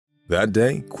That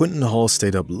day, Quentin Hall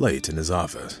stayed up late in his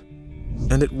office.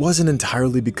 And it wasn't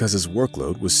entirely because his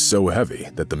workload was so heavy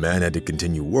that the man had to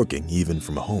continue working even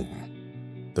from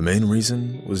home. The main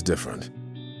reason was different.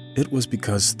 It was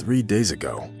because 3 days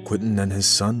ago, Quentin and his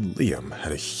son Liam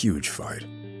had a huge fight.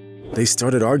 They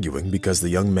started arguing because the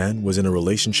young man was in a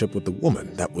relationship with a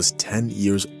woman that was 10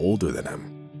 years older than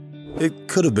him. It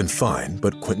could have been fine,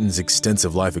 but Quentin's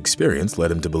extensive life experience led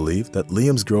him to believe that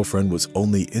Liam's girlfriend was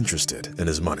only interested in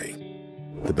his money.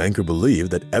 The banker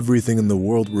believed that everything in the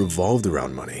world revolved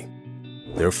around money.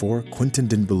 Therefore, Quentin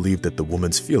didn't believe that the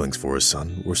woman's feelings for his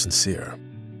son were sincere.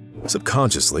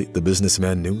 Subconsciously, the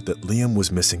businessman knew that Liam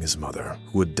was missing his mother,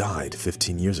 who had died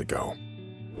 15 years ago.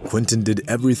 Quentin did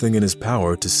everything in his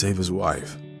power to save his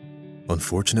wife.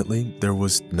 Unfortunately, there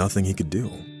was nothing he could do.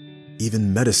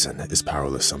 Even medicine is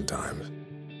powerless sometimes.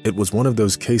 It was one of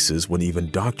those cases when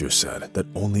even doctors said that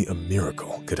only a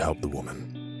miracle could help the woman.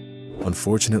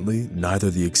 Unfortunately, neither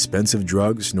the expensive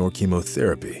drugs nor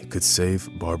chemotherapy could save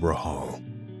Barbara Hall.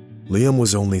 Liam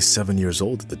was only 7 years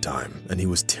old at the time, and he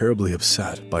was terribly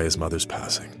upset by his mother's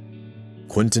passing.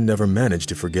 Quentin never managed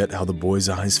to forget how the boy's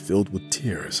eyes filled with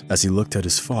tears as he looked at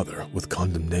his father with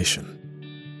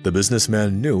condemnation. The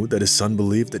businessman knew that his son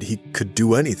believed that he could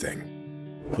do anything.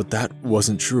 But that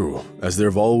wasn't true, as there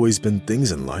have always been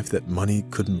things in life that money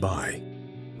couldn't buy.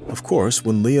 Of course,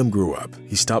 when Liam grew up,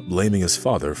 he stopped blaming his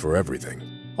father for everything,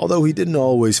 although he didn't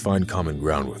always find common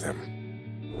ground with him.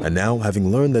 And now,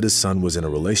 having learned that his son was in a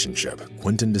relationship,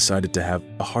 Quentin decided to have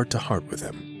a heart-to-heart with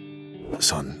him.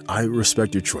 "Son, I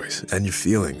respect your choice and your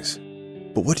feelings,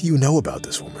 but what do you know about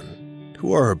this woman?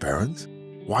 Who are her parents?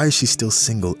 Why is she still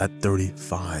single at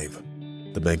 35?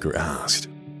 The banker asked.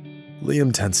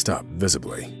 Liam tensed up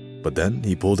visibly, but then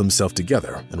he pulled himself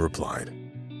together and replied,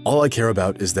 "All I care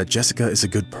about is that Jessica is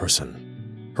a good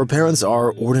person. Her parents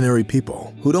are ordinary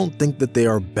people who don't think that they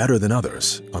are better than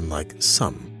others, unlike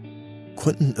some."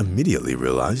 Quentin immediately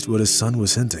realized what his son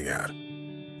was hinting at.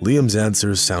 Liam's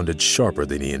answers sounded sharper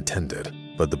than he intended,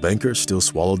 but the banker still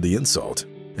swallowed the insult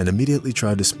and immediately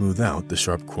tried to smooth out the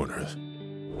sharp corners.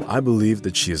 "I believe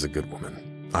that she is a good woman.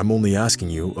 I'm only asking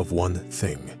you of one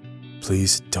thing.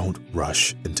 Please don't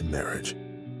rush into marriage."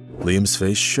 Liam's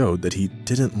face showed that he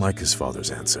didn't like his father's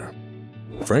answer.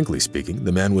 Frankly speaking,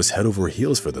 the man was head over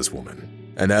heels for this woman,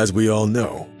 and as we all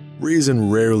know, reason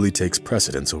rarely takes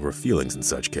precedence over feelings in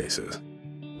such cases.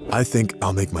 "I think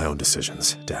I'll make my own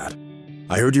decisions, Dad.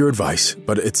 I heard your advice,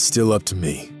 but it's still up to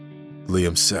me,"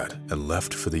 Liam said and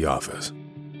left for the office.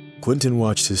 Quentin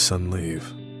watched his son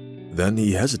leave. Then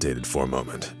he hesitated for a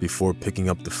moment before picking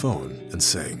up the phone and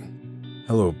saying,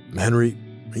 "Hello, Henry,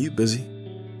 are you busy?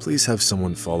 Please have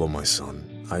someone follow my son.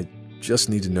 I just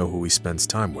need to know who he spends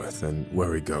time with and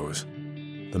where he goes."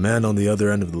 The man on the other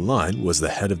end of the line was the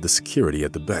head of the security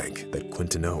at the bank that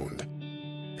Quentin owned.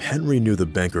 Henry knew the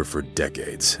banker for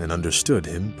decades and understood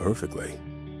him perfectly.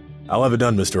 "I'll have it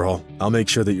done, Mr. Hall. I'll make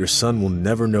sure that your son will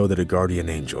never know that a guardian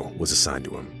angel was assigned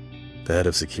to him," the head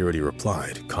of security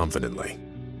replied confidently.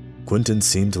 Quentin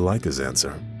seemed to like his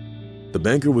answer. The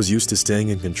banker was used to staying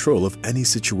in control of any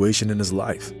situation in his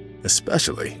life,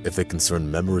 especially if it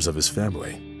concerned members of his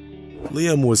family.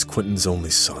 Liam was Quentin's only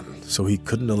son, so he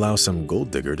couldn't allow some gold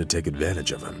digger to take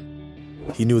advantage of him.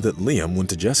 He knew that Liam went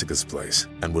to Jessica's place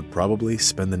and would probably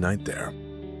spend the night there.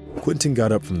 Quentin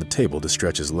got up from the table to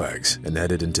stretch his legs and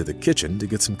headed into the kitchen to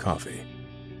get some coffee.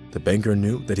 The banker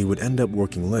knew that he would end up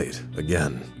working late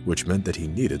again, which meant that he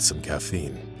needed some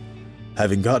caffeine.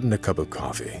 Having gotten a cup of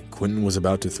coffee, Quentin was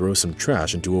about to throw some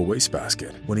trash into a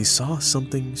wastebasket when he saw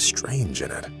something strange in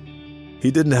it.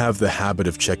 He didn't have the habit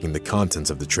of checking the contents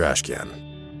of the trash can.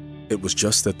 It was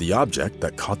just that the object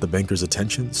that caught the banker's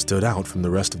attention stood out from the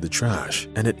rest of the trash,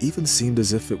 and it even seemed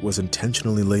as if it was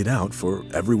intentionally laid out for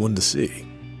everyone to see.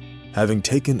 Having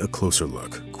taken a closer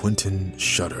look, Quentin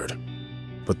shuddered.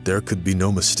 But there could be no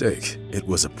mistake, it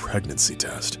was a pregnancy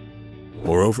test.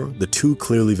 Moreover, the two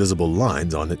clearly visible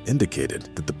lines on it indicated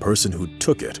that the person who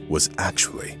took it was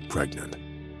actually pregnant.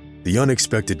 The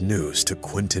unexpected news took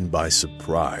Quentin by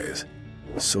surprise.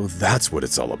 So that's what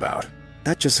it's all about.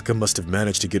 That Jessica must have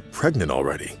managed to get pregnant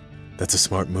already. That's a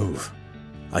smart move.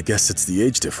 I guess it's the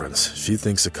age difference. She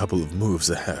thinks a couple of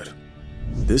moves ahead.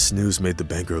 This news made the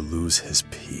banker lose his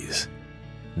peace.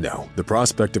 No, the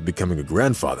prospect of becoming a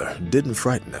grandfather didn't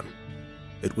frighten him.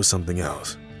 It was something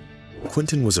else.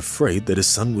 Quentin was afraid that his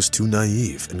son was too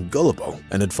naive and gullible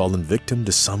and had fallen victim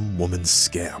to some woman's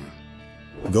scam.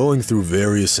 Going through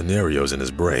various scenarios in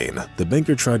his brain, the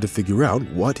banker tried to figure out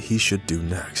what he should do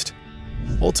next.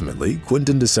 Ultimately,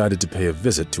 Quentin decided to pay a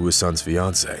visit to his son's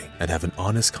fiancée and have an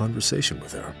honest conversation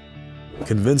with her.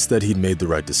 Convinced that he'd made the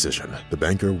right decision, the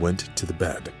banker went to the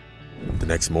bed. The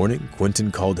next morning,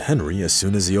 Quentin called Henry as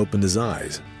soon as he opened his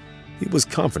eyes. He was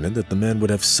confident that the man would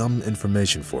have some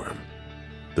information for him.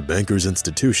 The banker's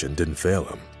institution didn't fail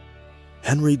him.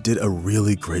 Henry did a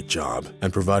really great job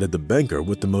and provided the banker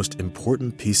with the most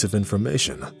important piece of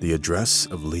information, the address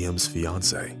of Liam's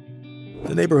fiancée.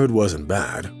 The neighborhood wasn't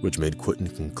bad, which made Quentin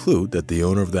conclude that the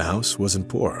owner of the house wasn't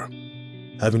poor.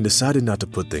 Having decided not to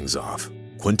put things off,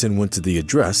 Quentin went to the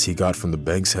address he got from the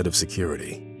bank's head of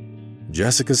security.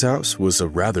 Jessica's house was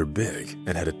rather big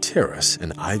and had a terrace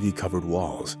and ivy-covered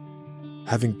walls.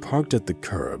 Having parked at the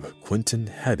curb, Quentin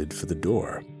headed for the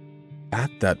door. At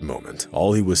that moment,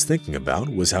 all he was thinking about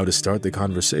was how to start the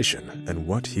conversation and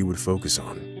what he would focus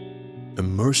on.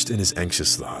 Immersed in his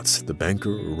anxious thoughts, the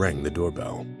banker rang the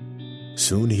doorbell.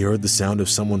 Soon he heard the sound of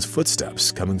someone's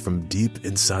footsteps coming from deep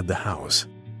inside the house.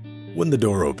 When the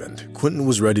door opened, Quentin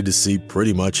was ready to see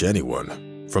pretty much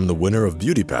anyone, from the winner of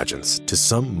beauty pageants to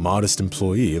some modest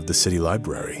employee of the city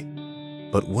library.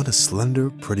 But when a slender,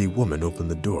 pretty woman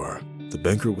opened the door, the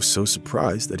banker was so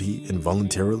surprised that he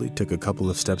involuntarily took a couple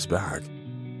of steps back.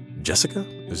 "Jessica?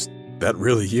 Is that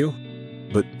really you?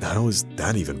 But how is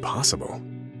that even possible?"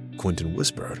 Quentin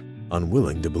whispered,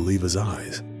 unwilling to believe his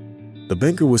eyes. The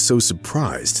banker was so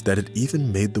surprised that it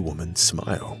even made the woman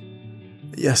smile.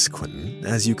 "Yes, Quentin,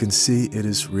 as you can see, it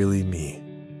is really me,"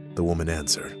 the woman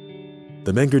answered.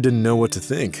 The banker didn't know what to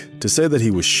think. To say that he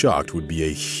was shocked would be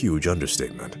a huge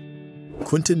understatement.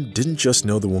 Quentin didn't just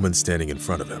know the woman standing in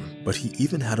front of him, but he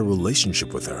even had a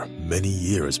relationship with her many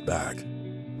years back.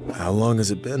 How long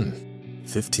has it been?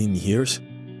 15 years?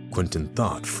 Quentin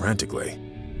thought frantically.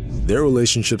 Their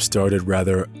relationship started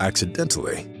rather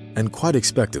accidentally, and quite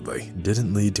expectedly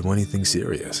didn't lead to anything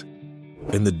serious.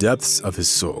 In the depths of his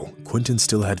soul, Quentin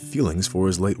still had feelings for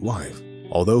his late wife,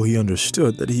 although he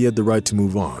understood that he had the right to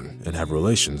move on and have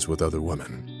relations with other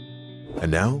women. And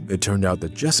now it turned out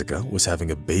that Jessica was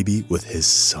having a baby with his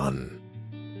son.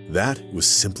 That was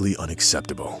simply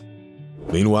unacceptable.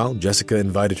 Meanwhile, Jessica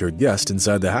invited her guest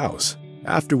inside the house,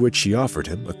 after which she offered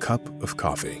him a cup of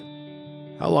coffee.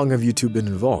 "How long have you two been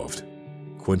involved?"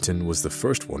 Quentin was the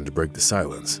first one to break the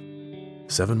silence.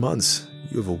 7 months.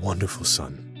 You have a wonderful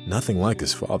son, nothing like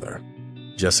his father,"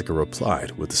 Jessica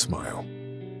replied with a smile.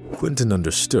 Quentin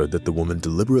understood that the woman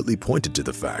deliberately pointed to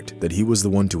the fact that he was the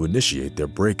one to initiate their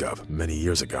breakup many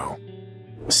years ago.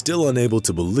 Still unable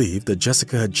to believe that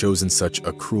Jessica had chosen such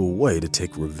a cruel way to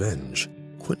take revenge,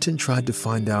 Quentin tried to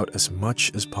find out as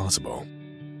much as possible.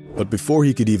 But before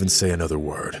he could even say another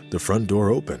word, the front door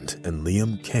opened and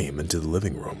Liam came into the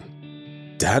living room.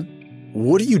 "Dad,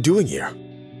 what are you doing here?"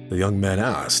 the young man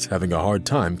asked, having a hard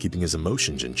time keeping his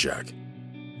emotions in check.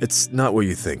 "It's not what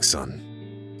you think, son.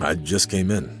 I just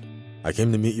came in. I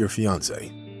came to meet your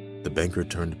fiancé." The banker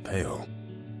turned pale.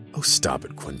 "Oh, stop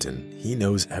it, Quentin. He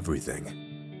knows everything."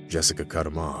 Jessica cut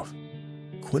him off.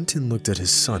 Quentin looked at his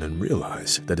son and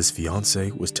realized that his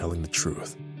fiancé was telling the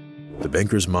truth. The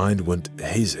banker's mind went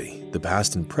hazy, the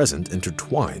past and present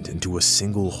intertwined into a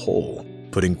single whole,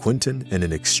 putting Quentin in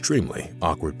an extremely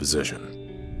awkward position.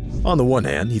 On the one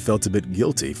hand, he felt a bit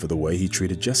guilty for the way he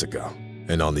treated Jessica,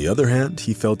 and on the other hand,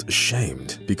 he felt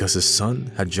ashamed because his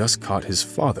son had just caught his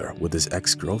father with his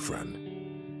ex-girlfriend.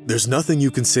 "There's nothing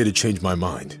you can say to change my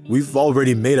mind. We've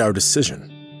already made our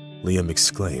decision," Liam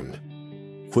exclaimed.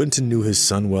 Quentin knew his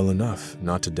son well enough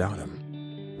not to doubt him.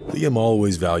 Liam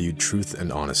always valued truth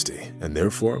and honesty, and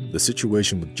therefore the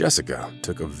situation with Jessica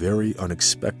took a very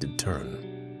unexpected turn.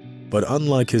 But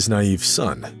unlike his naive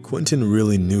son, Quentin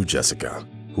really knew Jessica,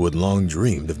 who had long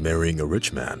dreamed of marrying a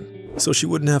rich man, so she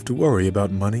wouldn't have to worry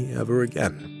about money ever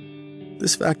again.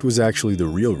 This fact was actually the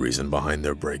real reason behind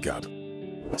their breakup.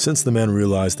 Since the man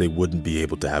realized they wouldn't be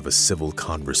able to have a civil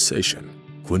conversation,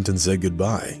 Quentin said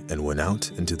goodbye and went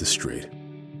out into the street.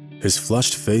 His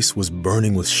flushed face was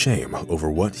burning with shame over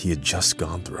what he had just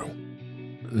gone through.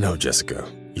 "No, Jessica,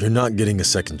 you're not getting a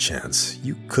second chance.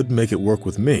 You couldn't make it work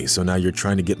with me, so now you're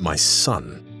trying to get my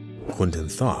son," Quentin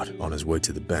thought on his way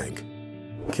to the bank.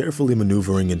 Carefully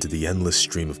maneuvering into the endless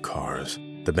stream of cars,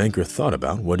 the banker thought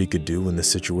about what he could do in this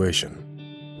situation.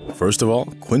 First of all,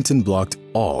 Quentin blocked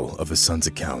all of his son's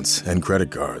accounts and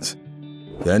credit cards.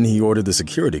 Then he ordered the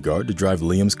security guard to drive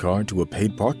Liam's car to a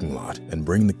paid parking lot and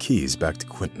bring the keys back to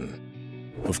Quentin.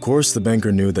 Of course, the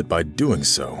banker knew that by doing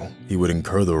so, he would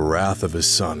incur the wrath of his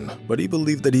son, but he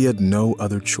believed that he had no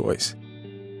other choice.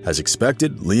 As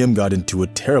expected, Liam got into a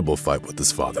terrible fight with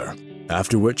his father,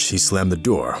 after which he slammed the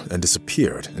door and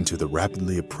disappeared into the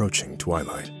rapidly approaching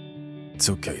twilight. "It's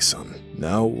okay, son.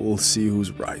 Now we'll see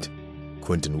who's right,"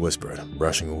 Quentin whispered,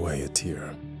 brushing away a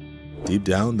tear. Deep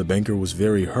down, the banker was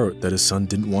very hurt that his son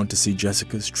didn't want to see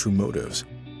Jessica's true motives.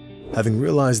 Having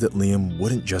realized that Liam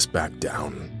wouldn't just back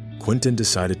down, Quentin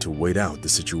decided to wait out the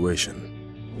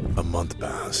situation. A month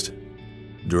passed.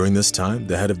 During this time,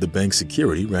 the head of the bank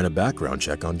security ran a background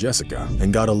check on Jessica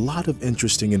and got a lot of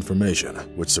interesting information,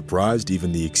 which surprised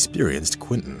even the experienced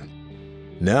Quentin.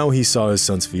 Now he saw his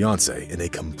son's fiancée in a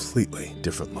completely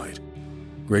different light.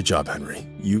 "Great job, Henry.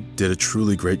 You did a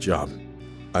truly great job.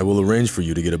 I will arrange for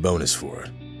you to get a bonus for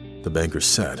it," the banker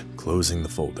said, closing the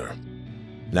folder.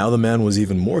 Now the man was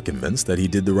even more convinced that he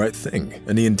did the right thing,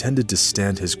 and he intended to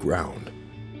stand his ground.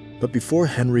 But before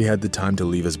Henry had the time to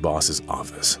leave his boss's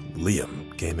office,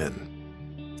 Liam came in.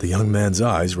 The young man's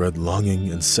eyes read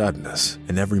longing and sadness,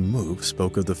 and every move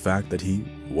spoke of the fact that he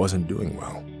wasn't doing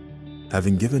well.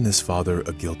 Having given his father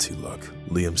a guilty look,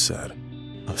 Liam said,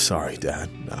 "I'm sorry, Dad.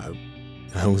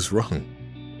 I was wrong.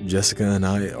 Jessica and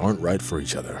I aren't right for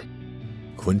each other."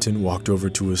 Quentin walked over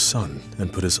to his son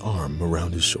and put his arm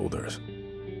around his shoulders.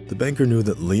 The banker knew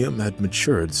that Liam had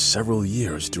matured several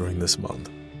years during this month.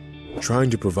 Trying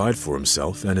to provide for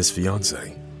himself and his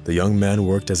fiancée, the young man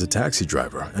worked as a taxi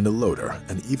driver and a loader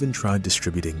and even tried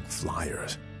distributing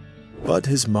flyers. But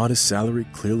his modest salary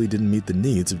clearly didn't meet the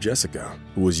needs of Jessica,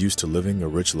 who was used to living a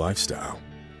rich lifestyle.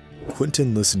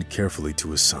 Quentin listened carefully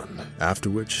to his son, after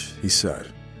which he said,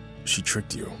 "She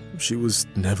tricked you. She was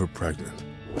never pregnant.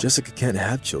 Jessica can't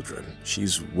have children.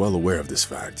 She's well aware of this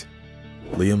fact."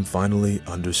 Liam finally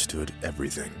understood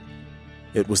everything.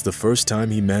 It was the first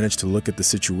time he managed to look at the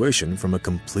situation from a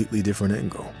completely different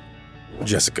angle.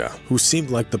 Jessica, who seemed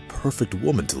like the perfect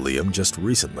woman to Liam just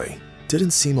recently,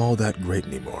 didn't seem all that great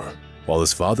anymore, while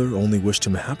his father only wished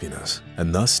him happiness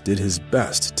and thus did his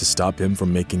best to stop him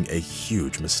from making a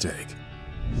huge mistake.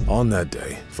 On that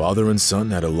day, father and son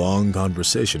had a long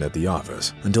conversation at the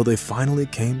office until they finally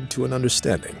came to an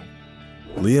understanding.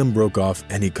 Liam broke off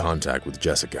any contact with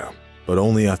Jessica, but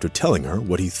only after telling her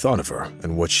what he thought of her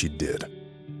and what she did.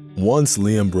 Once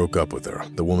Liam broke up with her,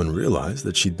 the woman realized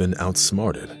that she'd been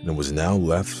outsmarted and was now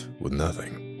left with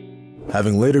nothing.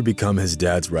 Having later become his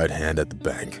dad's right hand at the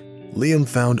bank, Liam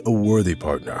found a worthy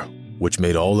partner, which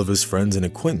made all of his friends and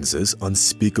acquaintances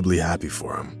unspeakably happy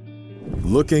for him.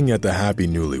 Looking at the happy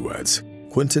newlyweds,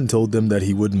 Quentin told them that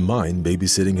he wouldn't mind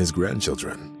babysitting his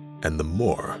grandchildren, and the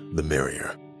more, the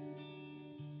merrier.